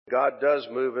God does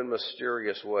move in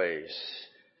mysterious ways.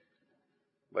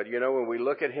 But when we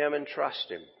look at Him and trust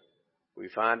Him, we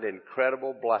find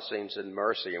incredible blessings and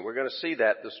mercy. And we're going to see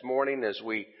that this morning as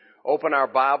we open our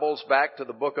Bibles back to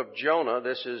the book of Jonah.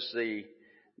 This is the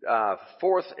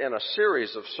fourth in a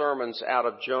series of sermons out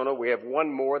of Jonah. We have one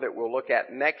more that we'll look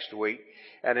at next week.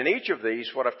 And in each of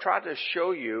these, what I've tried to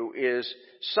show you is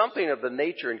something of the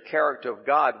nature and character of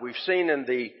God. We've seen in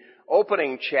the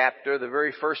opening chapter, the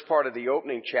very first part of the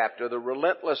opening chapter, the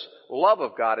relentless love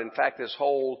of God. In fact, this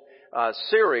whole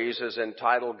series is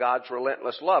entitled God's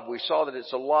Relentless Love. We saw that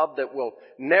it's a love that will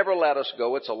never let us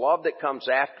go. It's a love that comes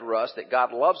after us, that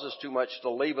God loves us too much to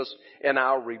leave us in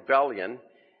our rebellion.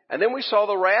 And then we saw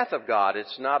the wrath of God.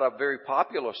 It's not a very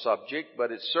popular subject,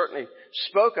 but it's certainly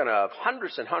spoken of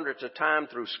hundreds and hundreds of times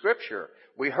through Scripture.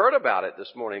 We heard about it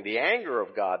this morning, the anger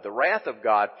of God, the wrath of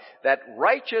God, that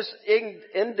righteous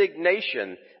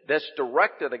indignation that's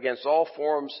directed against all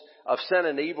forms of sin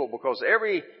and evil, because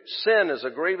every sin is a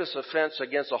grievous offense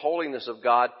against the holiness of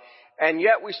God. And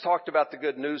yet we talked about the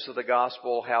good news of the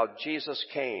gospel, how Jesus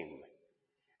came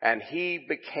and He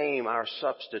became our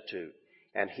substitute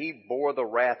and He bore the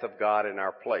wrath of God in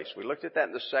our place. We looked at that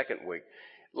in the second week.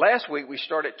 Last week we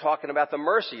started talking about the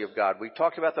mercy of God. We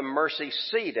talked about the mercy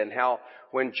seat and how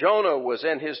when Jonah was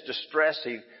in his distress,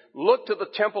 he looked to the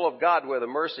temple of God where the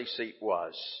mercy seat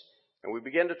was. And we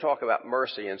began to talk about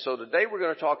mercy. And so today we're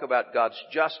going to talk about God's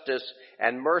justice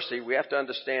and mercy. We have to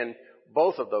understand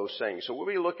both of those things. So we'll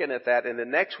be looking at that. And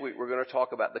then next week we're going to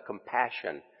talk about the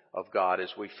compassion of God as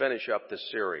we finish up this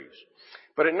series.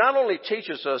 But it not only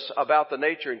teaches us about the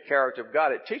nature and character of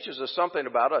God, it teaches us something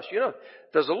about us.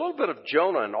 There's a little bit of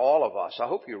Jonah in all of us. I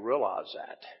hope you realize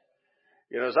that.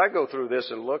 As I go through this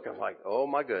and look, I'm like, oh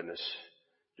my goodness,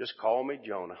 just call me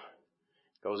Jonah.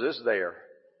 Because it's there.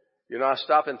 I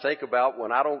stop and think about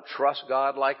when I don't trust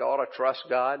God like I ought to trust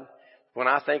God, when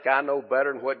I think I know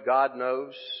better than what God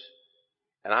knows,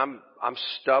 and I'm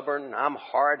stubborn, I'm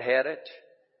hard-headed,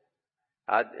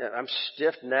 I'm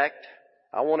stiff-necked,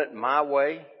 I want it my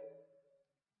way.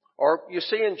 Or you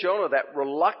see in Jonah that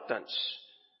reluctance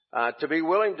to be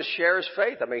willing to share his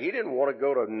faith. I mean, he didn't want to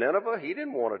go to Nineveh. He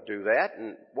didn't want to do that.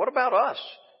 And what about us?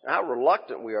 How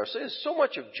reluctant we are. See, there's so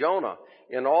much of Jonah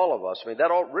in all of us. I mean,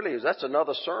 that's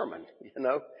another sermon,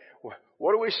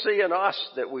 What do we see in us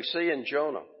that we see in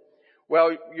Jonah?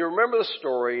 Well, you remember the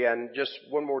story, and just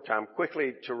one more time,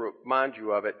 quickly to remind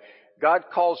you of it. God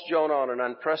calls Jonah on an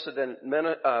unprecedented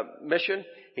mission.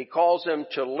 He calls him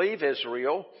to leave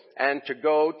Israel and to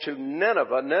go to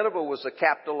Nineveh. Nineveh was the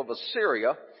capital of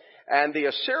Assyria, and the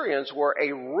Assyrians were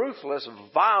a ruthless,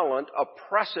 violent,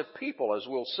 oppressive people, as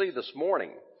we'll see this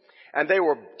morning. And they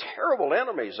were terrible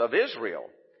enemies of Israel.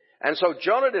 And so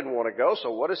Jonah didn't want to go,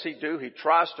 so what does he do? He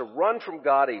tries to run from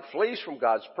God. He flees from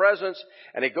God's presence,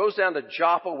 and he goes down to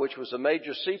Joppa, which was the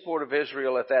major seaport of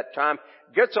Israel at that time,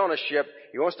 gets on a ship.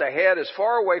 He wants to head as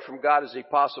far away from God as he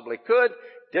possibly could.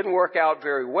 Didn't work out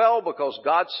very well because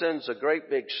God sends a great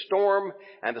big storm,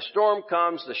 and the storm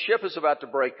comes. The ship is about to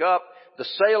break up. The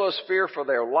sailors fear for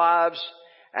their lives,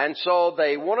 and so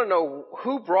they want to know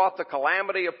who brought the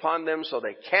calamity upon them, so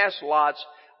they cast lots.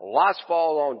 Lots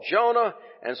fall on Jonah,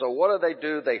 and so what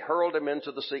do? They hurled him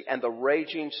into the sea, and the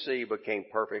raging sea became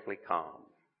perfectly calm.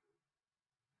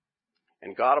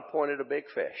 And God appointed a big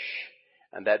fish,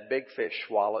 and that big fish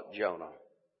swallowed Jonah.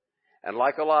 And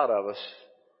like a lot of us,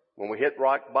 when we hit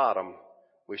rock bottom,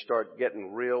 we start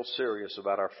getting real serious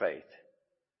about our faith.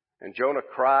 And Jonah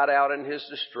cried out in his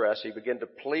distress. He began to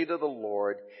plead to the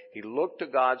Lord. He looked to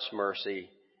God's mercy,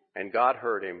 and God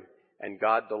heard him, and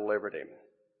God delivered him.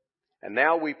 And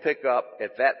now we pick up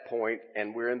at that point,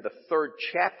 and we're in the third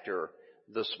chapter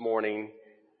this morning,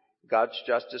 God's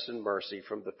justice and mercy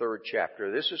from the third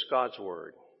chapter. This is God's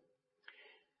word.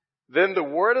 Then the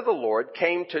word of the Lord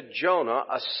came to Jonah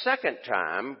a second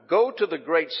time, go to the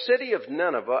great city of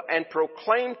Nineveh and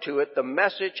proclaim to it the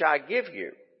message I give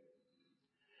you.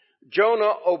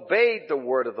 Jonah obeyed the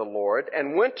word of the Lord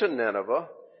and went to Nineveh.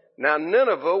 Now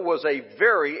Nineveh was a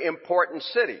very important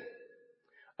city.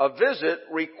 A visit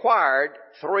required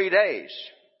 3 days.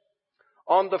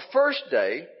 On the first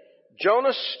day,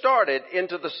 Jonah started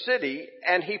into the city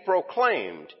and he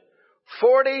proclaimed,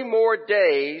 40 more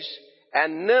days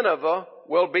and Nineveh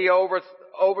will be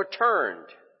overturned.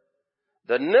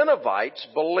 The Ninevites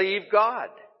believed God.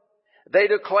 They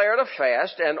declared a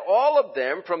fast, and all of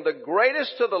them, from the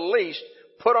greatest to the least,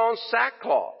 put on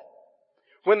sackcloth.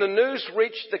 When the news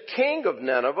reached the king of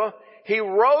Nineveh, he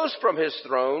rose from his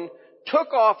throne,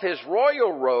 took off his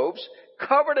royal robes,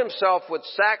 covered himself with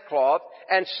sackcloth,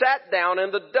 and sat down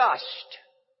in the dust.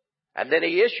 And then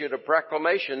he issued a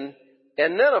proclamation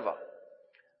in Nineveh.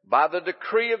 by the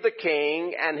decree of the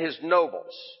king and his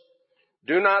nobles.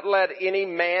 Do not let any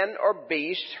man or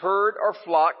beast, herd or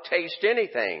flock taste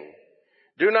anything.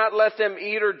 Do not let them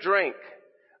eat or drink,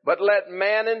 but let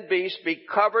man and beast be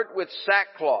covered with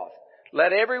sackcloth.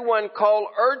 Let everyone call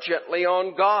urgently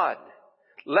on God.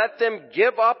 Let them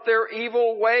give up their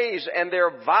evil ways and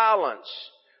their violence.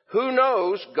 Who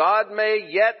knows, God may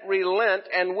yet relent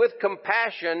and with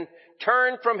compassion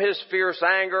turn from his fierce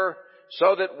anger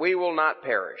so that we will not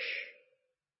perish.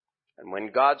 And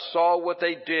when God saw what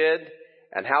they did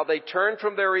and how they turned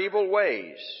from their evil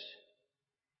ways,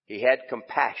 he had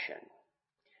compassion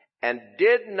and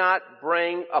did not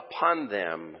bring upon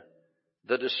them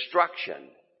the destruction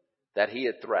that he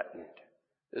had threatened.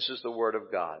 This is the word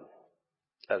of God.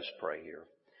 Let us pray here.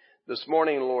 This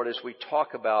morning, Lord, as we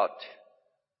talk about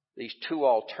these two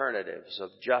alternatives of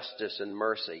justice and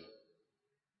mercy,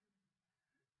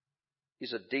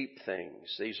 these are deep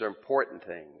things. These are important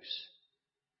things.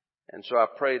 And so I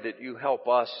pray that you help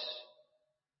us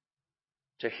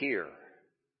to hear,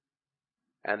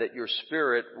 and that your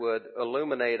Spirit would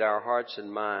illuminate our hearts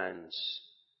and minds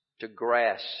to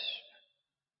grasp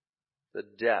the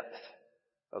depth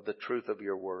of the truth of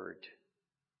your word.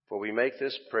 For we make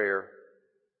this prayer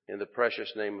in the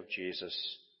precious name of Jesus.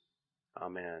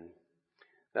 Amen.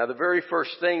 Now, the very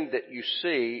first thing that you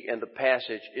see in the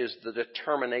passage is the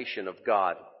determination of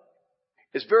God.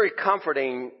 It's very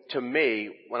comforting to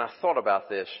me when I thought about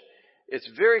this. It's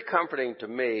very comforting to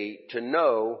me to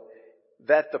know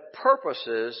that the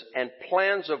purposes and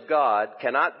plans of God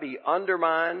cannot be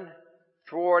undermined,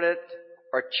 thwarted,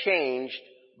 or changed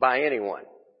by anyone.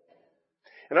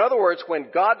 In other words,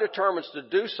 when God determines to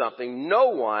do something, no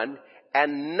one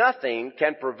and nothing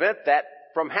can prevent that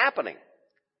from happening.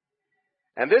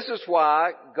 And this is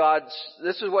what God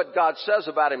says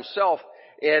about himself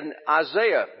in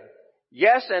Isaiah.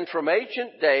 Yes, and from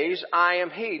ancient days I am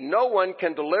he. No one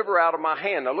can deliver out of my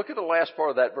hand. Now look at the last part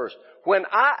of that verse. When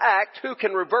I act, who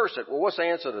can reverse it? Well, what's the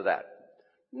answer to that?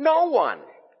 No one.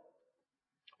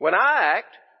 When I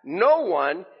act, no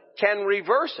one can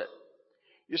reverse it.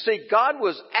 You see, God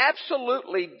was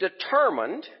absolutely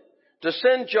determined to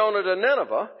send Jonah to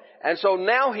Nineveh, and so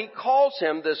now he calls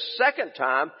him this second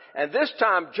time, and this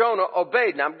time Jonah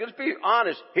obeyed. Now I'm going to be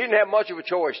honest, he didn't have much of a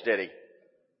choice, did he?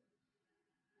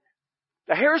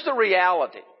 Now here's the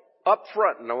reality up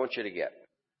front, and I want you to get.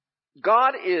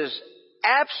 God is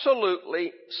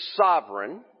absolutely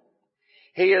sovereign.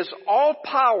 He is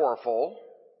all-powerful,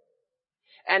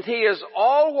 and he is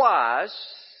all-wise,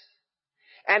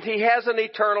 and he has an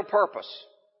eternal purpose.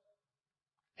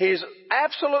 He's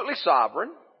absolutely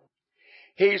sovereign.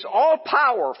 He's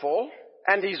all-powerful,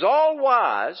 and he's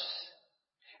all-wise,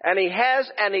 and he has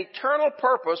an eternal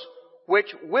purpose which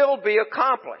will be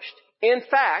accomplished. In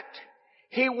fact,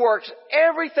 he works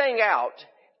everything out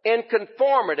in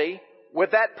conformity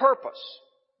with that purpose.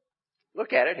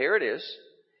 Look at it. Here it is.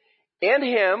 In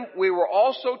him we were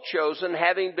also chosen,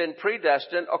 having been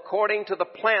predestined according to the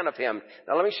plan of him.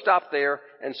 Now let me stop there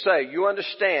and say, you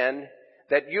understand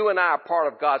that you and I are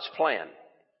part of God's plan.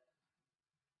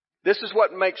 This is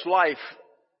what makes life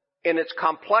in its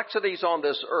complexities on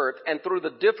this earth and through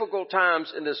the difficult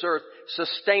times in this earth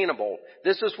sustainable.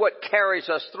 This is what carries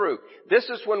us through. This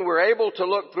is when we're able to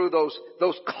look through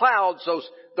those clouds,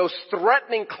 those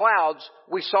threatening clouds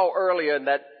we saw earlier in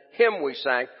that hymn we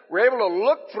sang. We're able to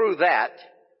look through that,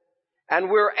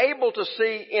 and we're able to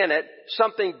see in it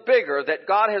something bigger, that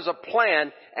God has a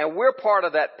plan, and we're part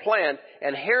of that plan.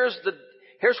 And here's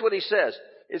what he says.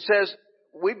 It says,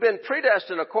 we've been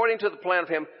predestined according to the plan of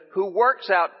him who works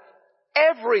out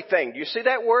everything. Do you see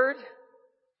that word?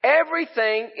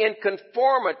 Everything in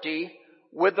conformity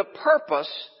with the purpose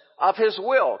of his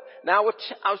will. Now,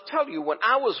 I'll tell you, when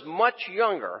I was much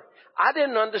younger, I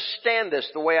didn't understand this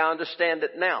the way I understand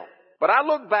it now. But I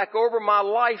look back over my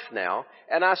life now,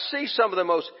 and I see some of the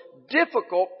most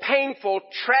difficult, painful,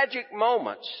 tragic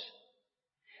moments.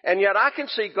 And yet I can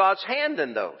see God's hand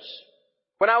in those.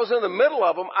 When I was in the middle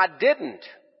of them, I didn't.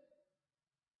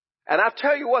 And I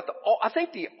tell you what, I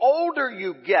think the older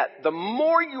you get, the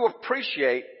more you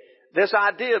appreciate this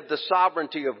idea of the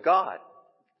sovereignty of God.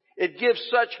 It gives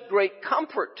such great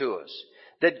comfort to us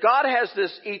that God has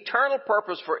this eternal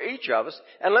purpose for each of us.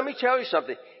 And let me tell you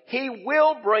something. He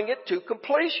will bring it to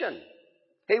completion.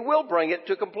 He will bring it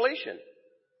to completion.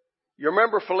 You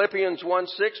remember Philippians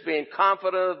 1:6, being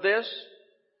confident of this,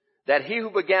 that he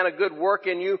who began a good work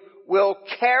in you will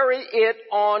carry it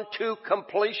on to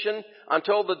completion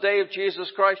until the day of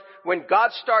Jesus Christ. When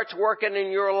God starts working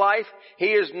in your life, he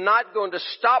is not going to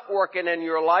stop working in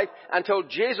your life until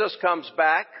Jesus comes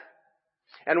back.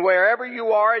 And wherever you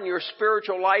are in your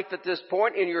spiritual life at this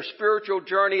point, in your spiritual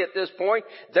journey at this point,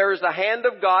 there is the hand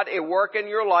of God at work in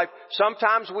your life.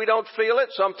 Sometimes we don't feel it.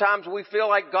 Sometimes we feel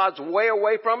like God's way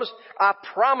away from us. I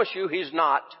promise you He's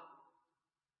not.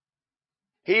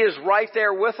 He is right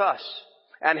there with us,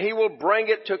 and He will bring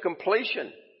it to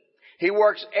completion. He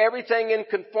works everything in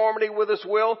conformity with His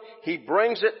will. He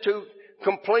brings it to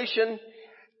completion,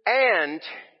 and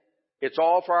it's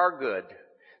all for our good.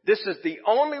 This is the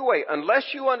only way, unless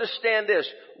you understand this,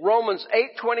 Romans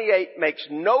 8:28 makes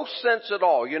no sense at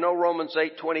all. You know Romans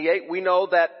 8:28, we know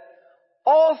that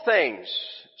all things,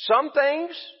 some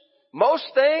things, most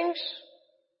things,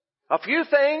 a few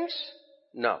things,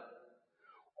 no.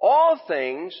 All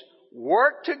things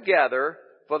work together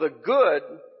for the good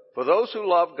for those who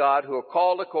love God, who are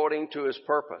called according to His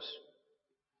purpose.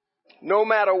 No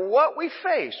matter what we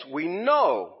face, we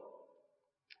know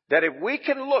that if we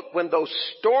can look when those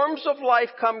storms of life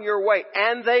come your way,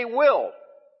 and they will,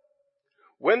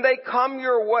 when they come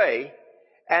your way,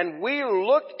 and we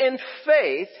look in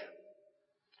faith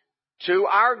to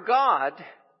our God,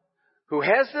 who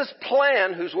has this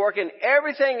plan, who's working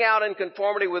everything out in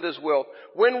conformity with His will,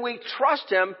 when we trust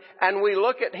Him and we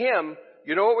look at Him,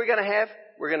 you know what we're going to have?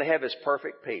 We're going to have His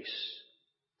perfect peace.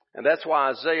 And that's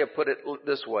why Isaiah put it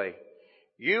this way.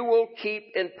 You will keep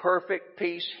in perfect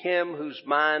peace him whose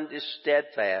mind is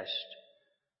steadfast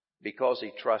because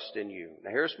he trusts in you. Now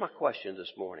here's my question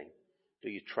this morning. Do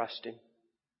you trust Him?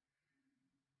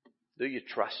 Do you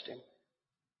trust Him?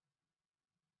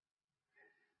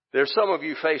 There's some of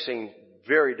you facing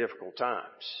very difficult times.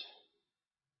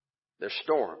 There's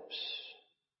storms.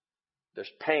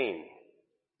 There's pain.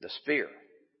 There's fear.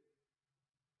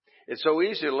 It's so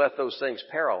easy to let those things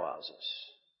paralyze us.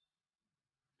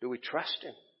 Do we trust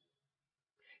Him?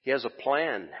 He has a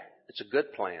plan. It's a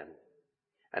good plan.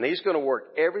 And He's going to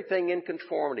work everything in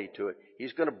conformity to it.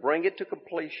 He's going to bring it to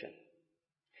completion.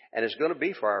 And it's going to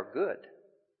be for our good.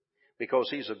 Because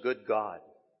He's a good God.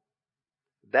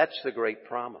 That's the great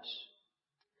promise.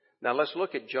 Now let's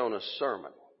look at Jonah's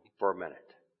sermon for a minute.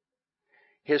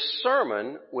 His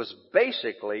sermon was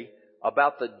basically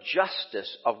about the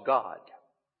justice of God.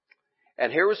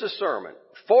 And here was the sermon.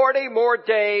 40 more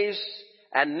days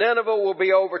and Nineveh will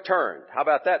be overturned. How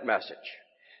about that message?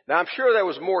 Now I'm sure there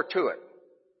was more to it.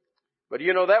 But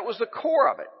you know, that was the core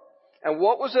of it. And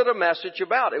what was it a message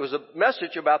about? It was a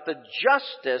message about the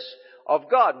justice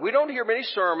of God. We don't hear many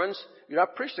sermons. You know,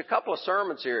 I've preached a couple of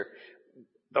sermons here.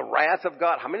 The wrath of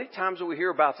God. How many times do we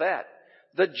hear about that?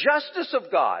 The justice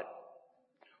of God.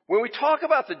 When we talk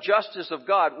about the justice of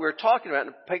God, we're talking about,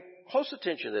 and pay close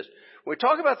attention to this. When we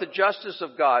talk about the justice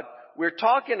of God, we're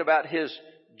talking about His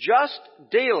just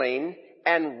dealing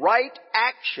and right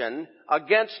action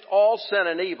against all sin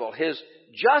and evil. His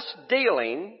just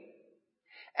dealing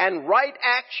and right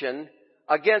action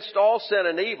against all sin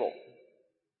and evil.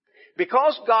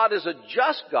 Because God is a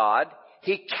just God,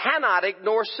 He cannot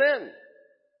ignore sin.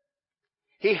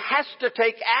 He has to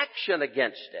take action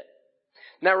against it.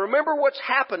 Now remember what's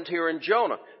happened here in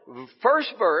Jonah.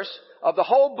 First verse of the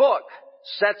whole book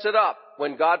sets it up.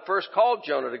 When God first called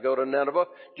Jonah to go to Nineveh,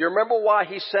 do you remember why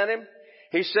He sent him?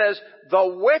 He says, the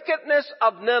wickedness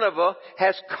of Nineveh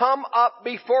has come up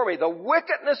before me. The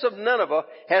wickedness of Nineveh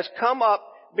has come up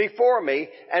before me.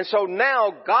 And so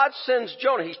now God sends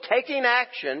Jonah. He's taking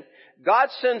action. God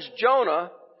sends Jonah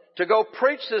to go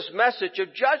preach this message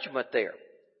of judgment there.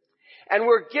 And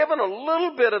we're given a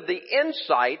little bit of the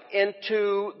insight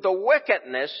into the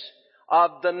wickedness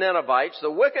of the Ninevites, the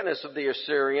wickedness of the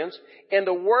Assyrians, in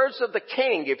the words of the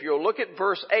king. If you'll look at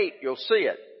verse 8, you'll see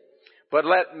it. But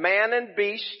let man and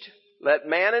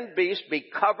beast be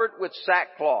covered with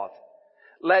sackcloth.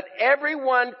 Let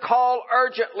everyone call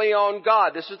urgently on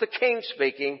God. This is the king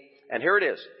speaking, and here it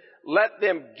is. Let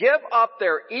them give up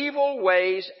their evil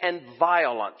ways and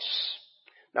violence.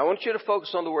 Now I want you to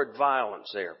focus on the word violence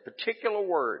there, particular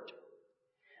word.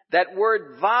 That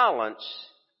word violence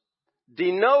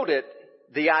denoted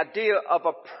the idea of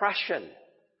oppression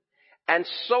and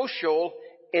social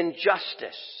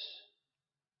injustice.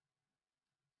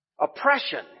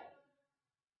 Oppression,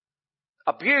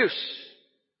 abuse,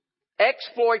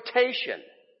 exploitation.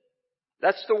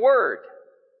 That's the word.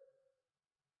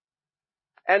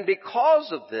 And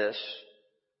because of this,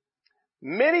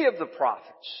 many of the prophets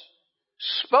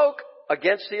spoke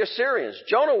against the Assyrians.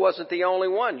 Jonah wasn't the only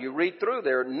one. You read through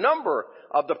there, a number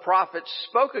of the prophets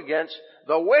spoke against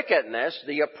the wickedness,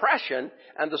 the oppression,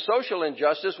 and the social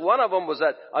injustice. One of them was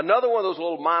another one of those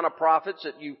little minor prophets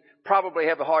that you probably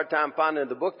have a hard time finding in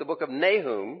the book of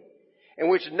Nahum, in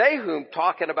which Nahum,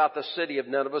 talking about the city of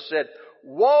Nineveh, said,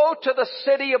 "Woe to the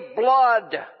city of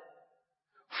blood,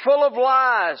 full of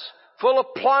lies, full of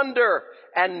plunder,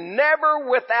 and never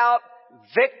without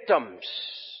victims.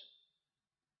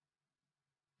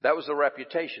 That was the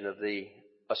reputation of the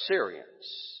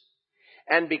Assyrians.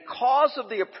 And because of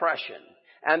the oppression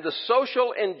and the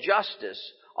social injustice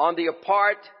on the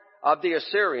part of the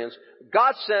Assyrians,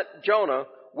 God sent Jonah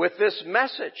with this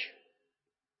message.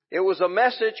 It was a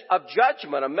message of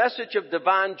judgment, a message of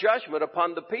divine judgment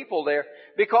upon the people there,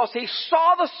 because he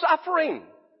saw the suffering.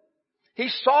 He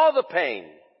saw the pain.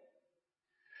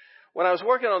 When I was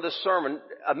working on this sermon,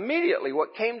 immediately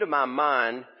what came to my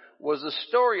mind was the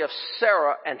story of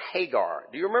Sarah and Hagar.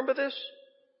 Do you remember this?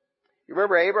 You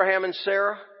remember Abraham and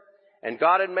Sarah? And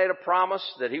God had made a promise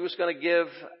that he was going to give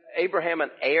Abraham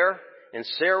an heir, and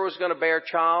Sarah was going to bear a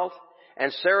child.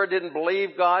 And Sarah didn't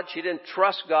believe God. She didn't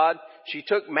trust God. She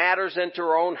took matters into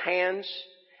her own hands.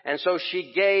 And so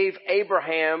she gave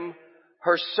Abraham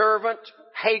her servant,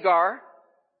 Hagar.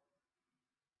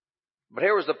 But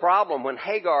here was the problem. When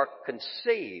Hagar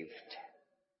conceived,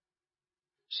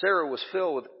 Sarah was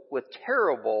filled with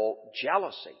terrible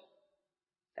jealousy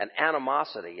and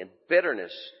animosity and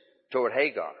bitterness toward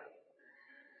Hagar.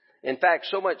 In fact,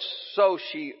 so much so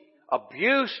she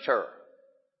abused her.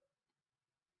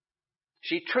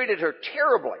 She treated her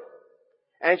terribly.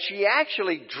 And she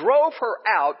actually drove her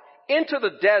out into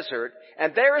the desert.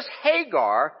 And there is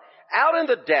Hagar out in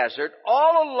the desert,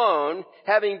 all alone,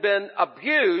 having been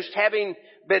abused, having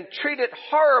been treated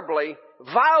horribly,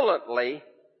 violently.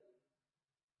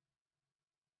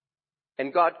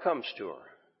 And God comes to her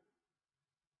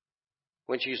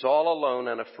when she's all alone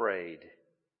and afraid.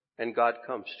 And God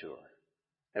comes to her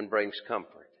and brings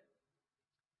comfort.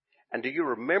 And do you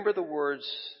remember the words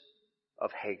of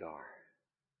Hagar?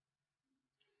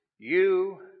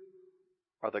 You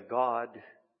are the God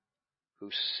who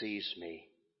sees me.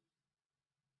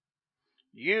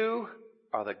 You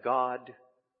are the God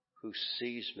who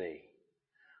sees me.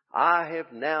 I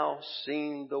have now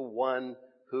seen the one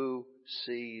who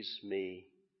sees me.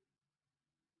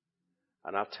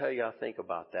 And I'll tell you, I think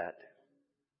about that.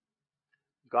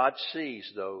 God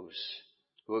sees those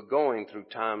who are going through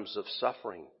times of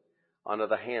suffering under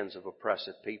the hands of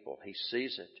oppressive people. He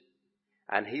sees it.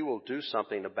 And He will do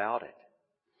something about it.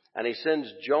 And He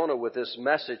sends Jonah with this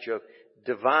message of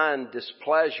divine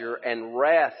displeasure and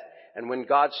wrath. And when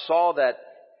God saw that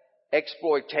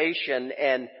exploitation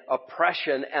and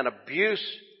oppression and abuse,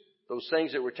 those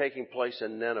things that were taking place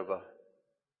in Nineveh,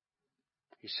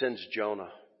 He sends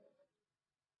Jonah.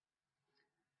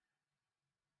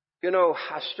 You know,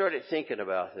 I started thinking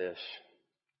about this.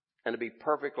 And to be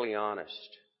perfectly honest,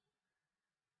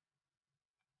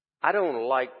 I don't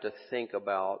like to think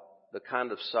about the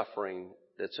kind of suffering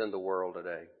that's in the world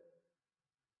today.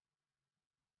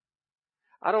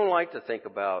 I don't like to think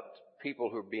about people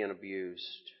who are being abused,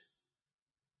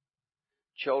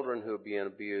 children who are being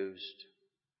abused,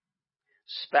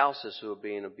 spouses who are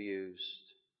being abused,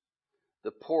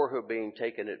 the poor who are being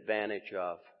taken advantage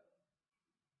of,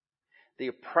 the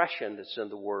oppression that's in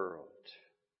the world.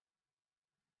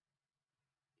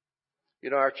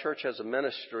 You know, our church has a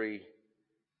ministry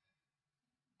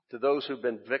to those who've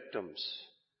been victims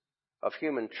of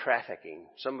human trafficking.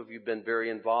 Some of you have been very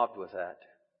involved with that.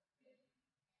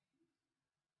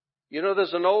 You know,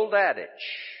 there's an old adage,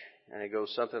 and it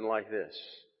goes something like this.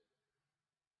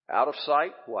 Out of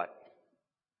sight, what?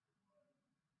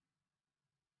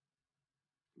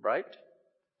 Right?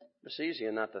 It's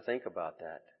easier not to think about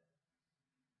that.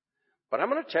 But I'm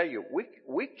going to tell you,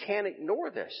 we can't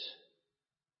ignore this.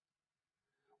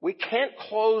 We can't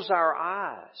close our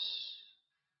eyes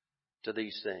to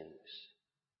these things.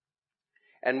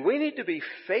 And we need to be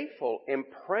faithful in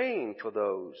praying for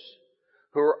those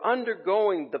who are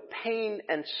undergoing the pain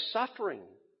and suffering.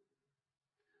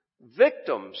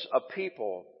 Victims of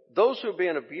people, those who are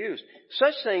being abused.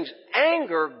 Such things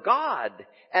anger God,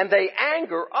 and they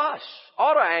anger us,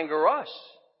 ought to anger us.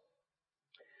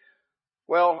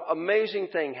 Well, amazing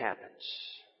thing happens.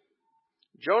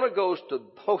 Jonah goes to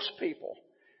those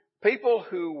people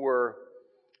who were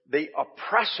the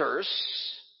oppressors.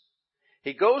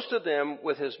 He goes to them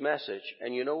with his message,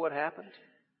 and you know what happened?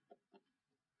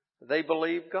 They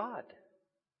believed God,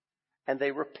 and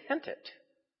they repented.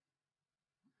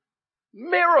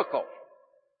 Miracle.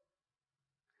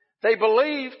 They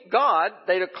believed God.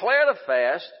 They declared a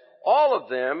fast, all of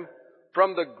them,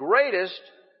 from the greatest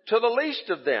to the least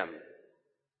of them.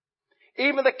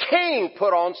 Even the king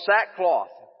put on sackcloth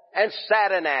and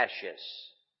sat in ashes.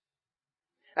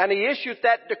 And he issued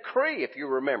that decree, if you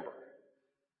remember.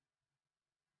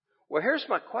 Well, here's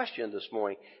my question this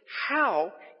morning.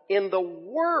 How in the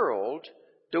world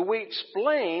do we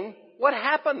explain what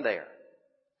happened there?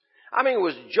 I mean,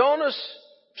 was Jonah's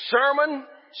sermon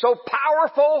so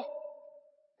powerful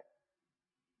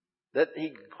that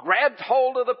he grabbed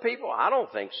hold of the people? I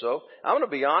don't think so. I'm going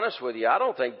to be honest with you. I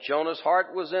don't think Jonah's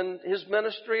heart was in his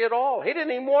ministry at all. He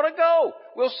didn't even want to go.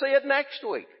 We'll see it next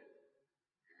week.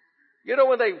 You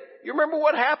know, you remember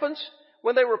what happens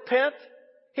when they repent?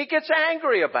 He gets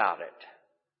angry about it.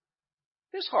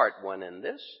 His heart went in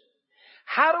this.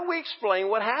 How do we explain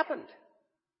what happened?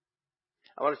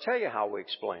 I want to tell you how we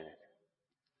explain it.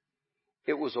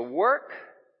 It was a work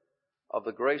of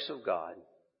the grace of God.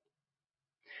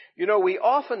 You know, we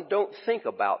often don't think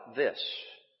about this.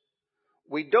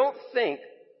 We don't think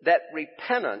that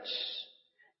repentance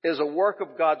is a work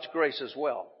of God's grace as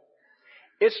well.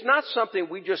 It's not something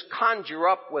we just conjure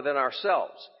up within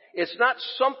ourselves. It's not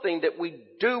something that we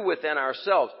do within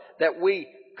ourselves, that we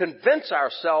convince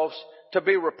ourselves to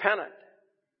be repentant.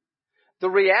 The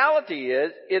reality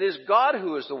is, it is God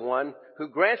who is the one who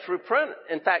grants repentance.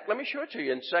 In fact, let me show it to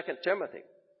you in 2 Timothy.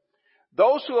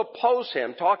 Those who oppose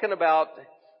him, talking about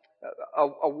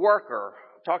a worker,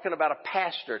 talking about a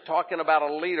pastor, talking about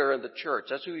a leader in the church.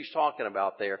 That's who he's talking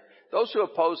about there. Those who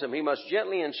oppose him, he must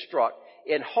gently instruct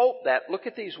in hope that, look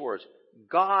at these words,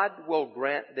 God will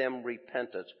grant them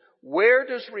repentance. Where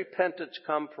does repentance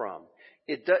come from?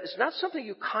 It's not something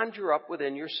you conjure up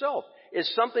within yourself.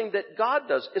 It's something that God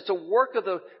does. It's a work of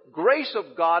the grace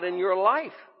of God in your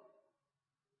life.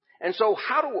 And so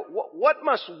what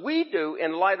must we do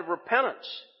in light of repentance?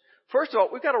 First of all,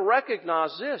 we've got to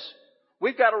recognize this.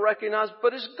 We've got to recognize,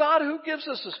 but it's God who gives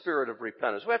us the spirit of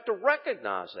repentance. We have to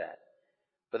recognize that.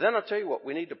 But then I'll tell you what,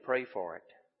 we need to pray for it.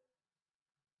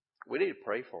 We need to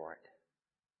pray for it.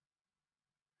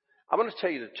 I'm going to tell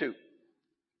you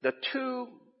the two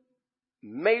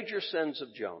major sins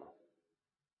of Jonah.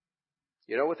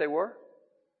 You know what they were?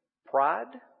 Pride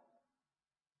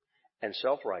and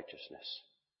self-righteousness.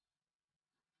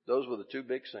 Those were the two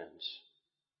big sins.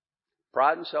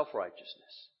 Pride and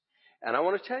self-righteousness. And I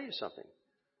want to tell you something.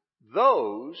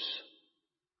 Those,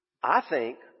 I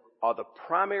think, are the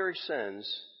primary sins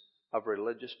of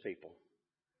religious people.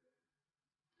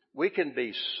 We can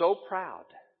be so proud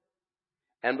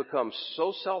and become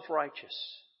so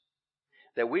self-righteous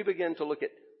that we begin to look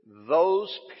at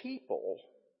those people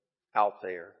out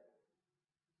there.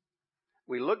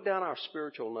 We look down our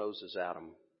spiritual noses at them.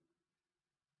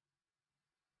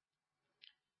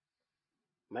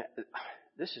 Man,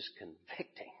 this is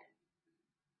convicting.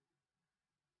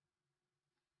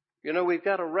 You know, we've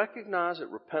got to recognize that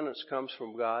repentance comes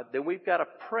from God. Then we've got to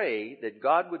pray that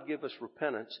God would give us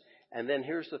repentance. And then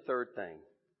here's the third thing.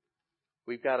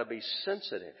 We've got to be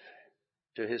sensitive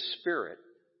to His spirit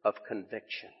of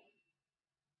conviction.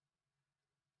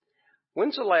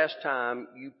 When's the last time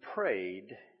you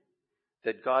prayed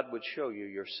that God would show you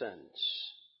your sins?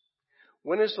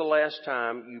 When is the last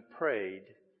time you prayed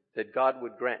that God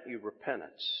would grant you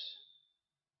repentance?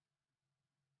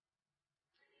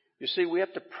 You see, we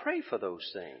have to pray for those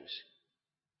things.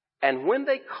 And when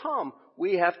they come,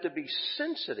 we have to be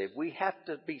sensitive. We have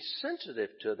to be sensitive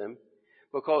to them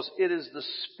because it is the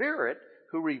Spirit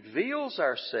who reveals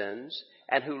our sins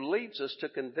and who leads us to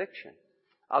conviction.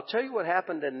 I'll tell you what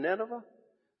happened in Nineveh.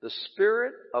 The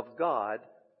Spirit of God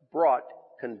brought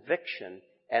conviction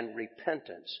and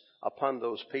repentance upon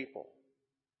those people.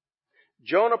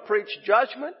 Jonah preached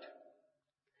judgment.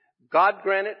 God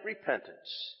granted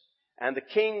repentance. And the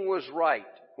king was right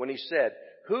when he said,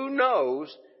 who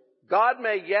knows, God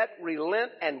may yet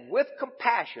relent and with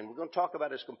compassion, we're going to talk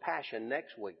about His compassion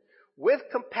next week, with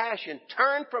compassion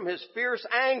turn from His fierce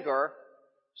anger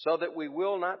so that we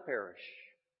will not perish.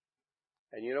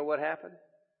 And you know what happened?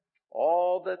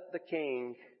 All that the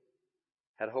king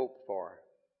had hoped for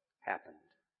happened.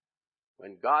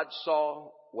 When God saw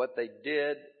what they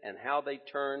did and how they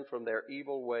turned from their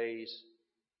evil ways,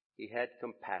 He had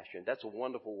compassion. That's a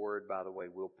wonderful word, by the way.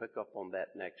 We'll pick up on that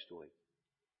next week.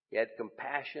 He had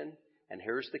compassion, and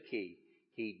here's the key.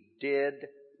 He did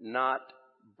not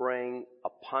bring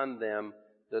upon them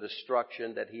the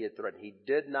destruction that He had threatened. He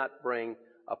did not bring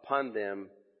upon them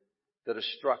the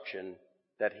destruction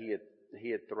that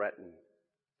He had threatened.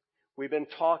 We've been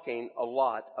talking a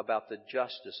lot about the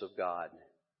justice of God.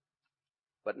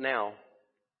 But now,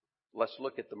 let's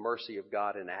look at the mercy of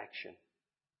God in action.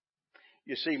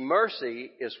 You see,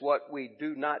 mercy is what we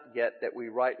do not get that we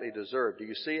rightly deserve. Do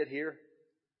you see it here?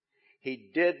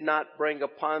 He did not bring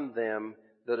upon them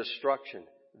the destruction.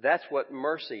 That's what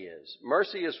mercy is.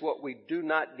 Mercy is what we do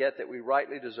not get that we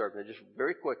rightly deserve. Now, just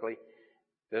very quickly,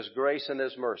 there's grace and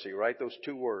there's mercy, right? Those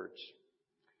two words.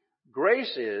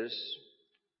 Grace is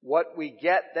what we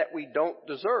get that we don't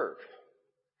deserve.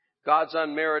 God's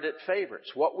unmerited favor.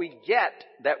 It's what we get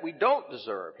that we don't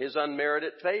deserve, His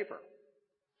unmerited favor.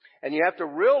 And you have to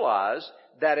realize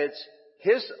that it's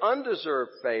His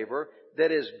undeserved favor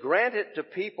that is granted to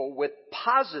people with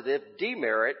positive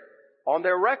demerit on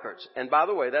their records. And by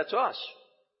the way, that's us.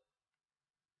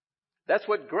 That's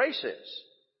what grace is.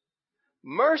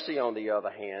 Mercy, on the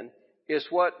other hand, is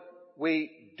what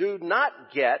we do not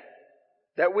get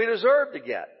that we deserve to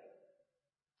get.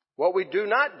 What we do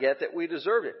not get that we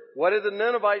deserve it. What did the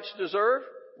Ninevites deserve?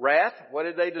 Wrath. What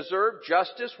did they deserve?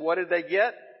 Justice. What did they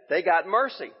get? They got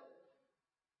mercy.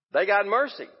 They got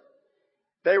mercy.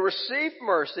 They received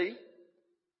mercy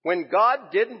when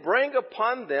God didn't bring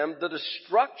upon them the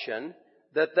destruction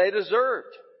that they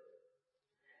deserved.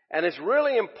 And it's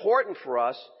really important for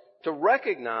us to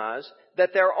recognize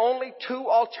that there are only two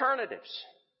alternatives.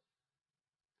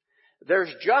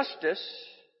 There's justice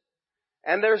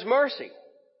and there's mercy.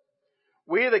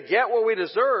 We either get what we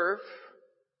deserve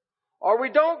or we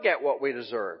don't get what we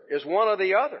deserve. It's one or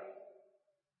the other.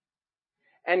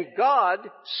 And God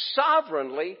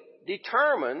sovereignly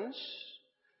determines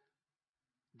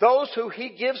those who He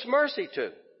gives mercy to.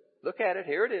 Look at it.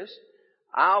 Here it is.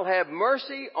 I'll have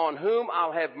mercy on whom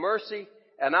I'll have mercy,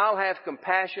 and I'll have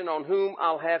compassion on whom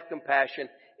I'll have compassion.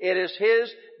 It is His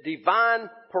divine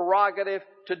prerogative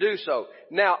to do so.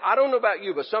 Now, I don't know about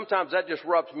you, but sometimes that just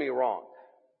rubs me wrong.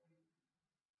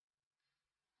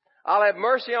 I'll have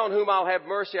mercy on whom I'll have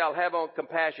mercy. I'll have on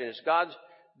compassion. It's God's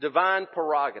divine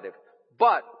prerogative.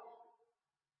 But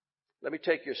let me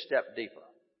take you a step deeper.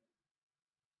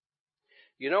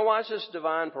 You know why it's His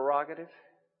divine prerogative?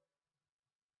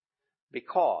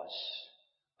 Because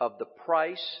of the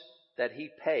price that He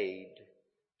paid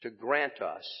to grant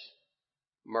us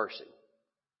mercy.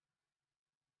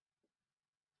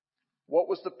 What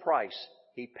was the price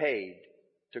He paid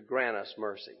to grant us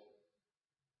mercy?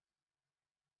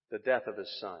 The death of His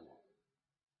Son.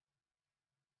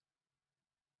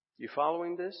 You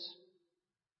following this?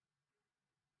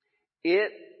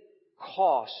 It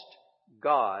cost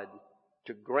God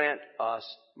to grant us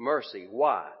mercy.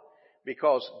 Why?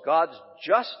 Because God's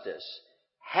justice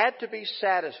had to be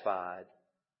satisfied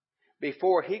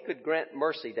before He could grant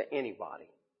mercy to anybody.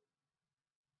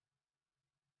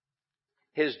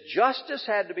 His justice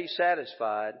had to be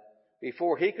satisfied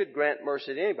before He could grant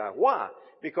mercy to anybody. Why?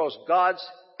 Because God's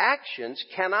actions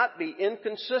cannot be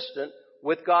inconsistent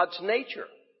with God's nature.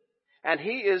 And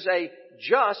He is a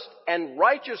just and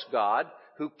righteous God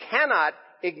who cannot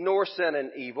ignore sin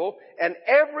and evil. And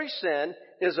every sin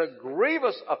is a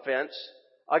grievous offense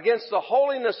against the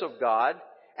holiness of God.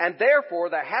 And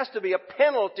therefore there has to be a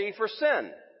penalty for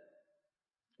sin.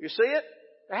 You see it?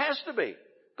 There has to be.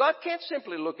 God can't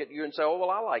simply look at you and say, oh, well,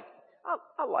 I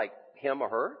like him or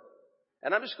her,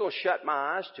 and I'm just going to shut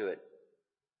my eyes to it.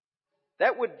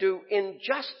 That would do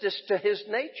injustice to His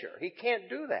nature. He can't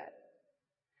do that.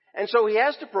 And so He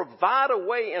has to provide a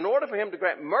way, in order for Him to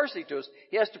grant mercy to us,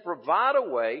 He has to provide a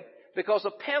way because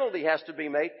a penalty has to be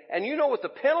made. And you know what the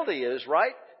penalty is,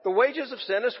 right? The wages of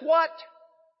sin is what?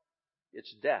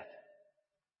 It's death.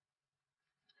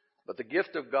 But the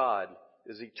gift of God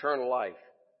is eternal life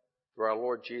through our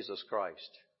Lord Jesus Christ.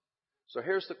 So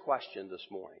here's the question this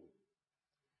morning.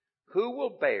 Who will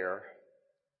bear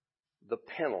the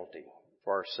penalty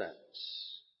for our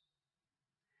sins?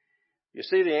 You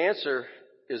see, the answer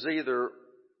is either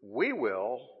we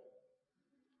will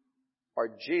or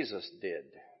Jesus did.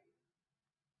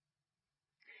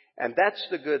 And that's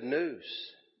the good news.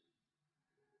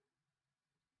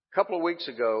 A couple of weeks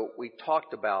ago, we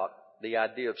talked about the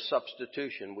idea of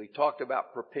substitution. We talked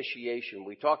about propitiation.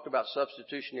 We talked about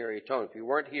substitutionary atonement. If you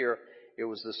weren't here, it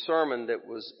was the sermon that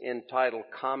was entitled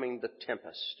Calming the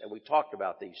Tempest. And we talked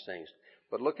about these things.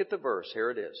 But look at the verse. Here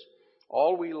it is.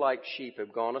 All we like sheep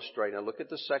have gone astray. Now look at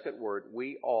the second word.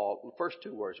 We all. The first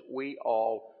two words. We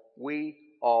all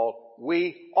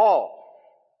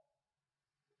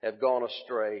have gone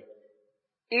astray.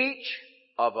 Each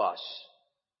of us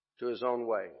to his own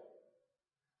way.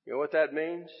 You know what that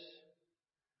means?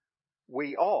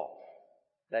 We all.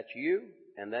 That's you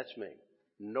and that's me.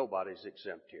 Nobody's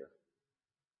exempt here.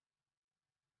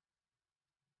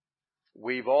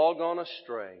 We've all gone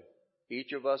astray.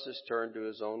 Each of us has turned to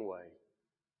his own way.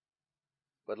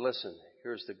 But listen,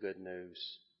 here's the good news.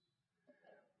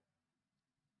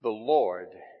 The Lord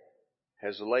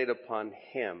has laid upon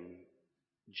Him,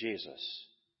 Jesus,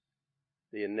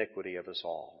 the iniquity of us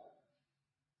all.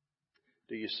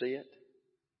 Do you see it?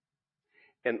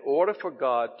 In order for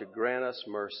God to grant us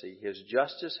mercy, His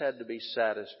justice had to be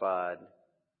satisfied.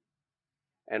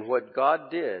 And what God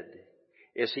did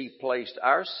is He placed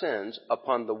our sins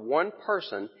upon the one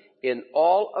person in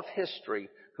all of history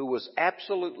who was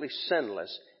absolutely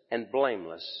sinless and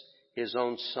blameless, His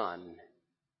own Son.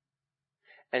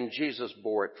 And Jesus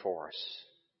bore it for us.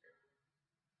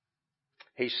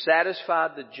 He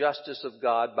satisfied the justice of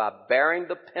God by bearing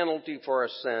the penalty for our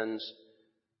sins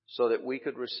so that we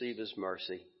could receive His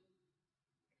mercy.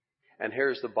 And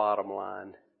here's the bottom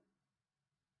line.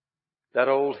 That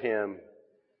old hymn,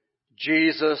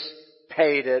 Jesus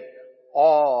paid it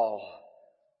all.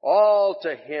 All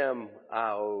to Him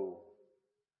I owe.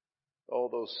 Oh,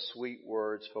 those sweet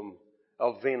words from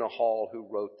Elvina Hall, who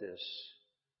wrote this.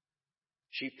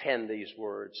 She penned these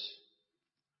words.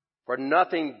 For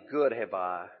nothing good have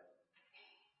I,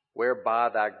 whereby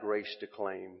Thy grace to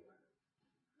claim.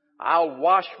 I'll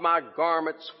wash my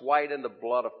garments white in the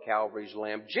blood of Calvary's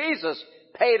Lamb. Jesus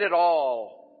paid it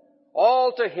all.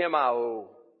 All to Him I owe.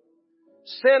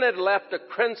 Sin had left a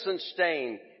crimson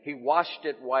stain. He washed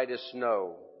it white as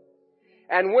snow.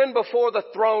 And when before the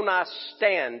throne I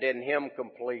stand in Him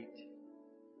complete,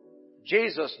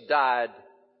 Jesus died,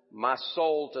 my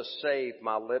soul to save,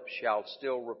 my lips shall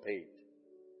still repeat.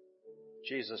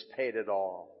 Jesus paid it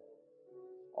all.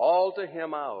 All to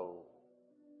Him I owe.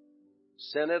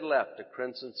 Sin had left a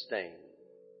crimson stain,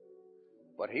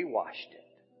 but He washed it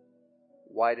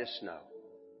white as snow.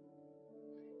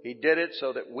 He did it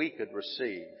so that we could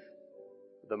receive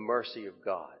the mercy of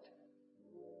God.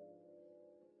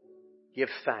 Give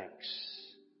thanks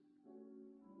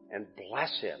and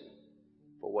bless Him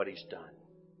for what He's done.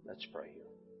 Let's pray here.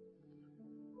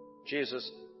 Jesus,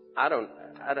 I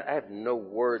have no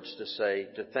words to say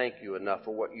to thank You enough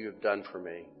for what You have done for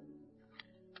me.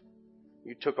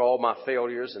 You took all my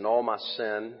failures and all my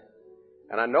sin,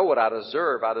 and I know what I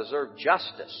deserve. I deserve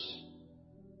justice.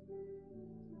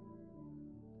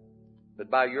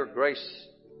 But by Your grace,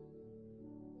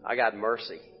 I got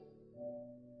mercy.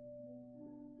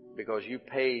 Because You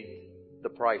paid the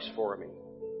price for me.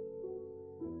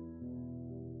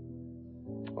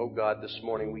 Oh God, this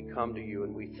morning we come to You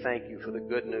and we thank You for the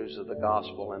good news of the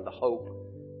gospel and the hope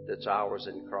that's ours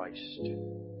in Christ.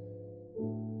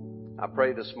 I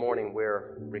pray this morning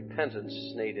where repentance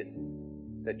is needed,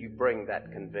 that You bring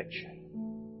that conviction.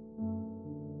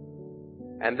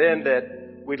 And then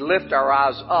that we'd lift our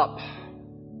eyes up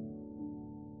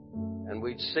and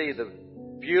we'd see the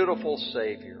beautiful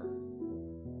Savior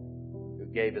who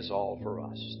gave His all for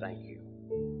us. Thank You.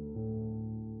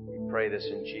 We pray this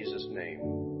in Jesus'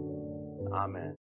 name. Amen.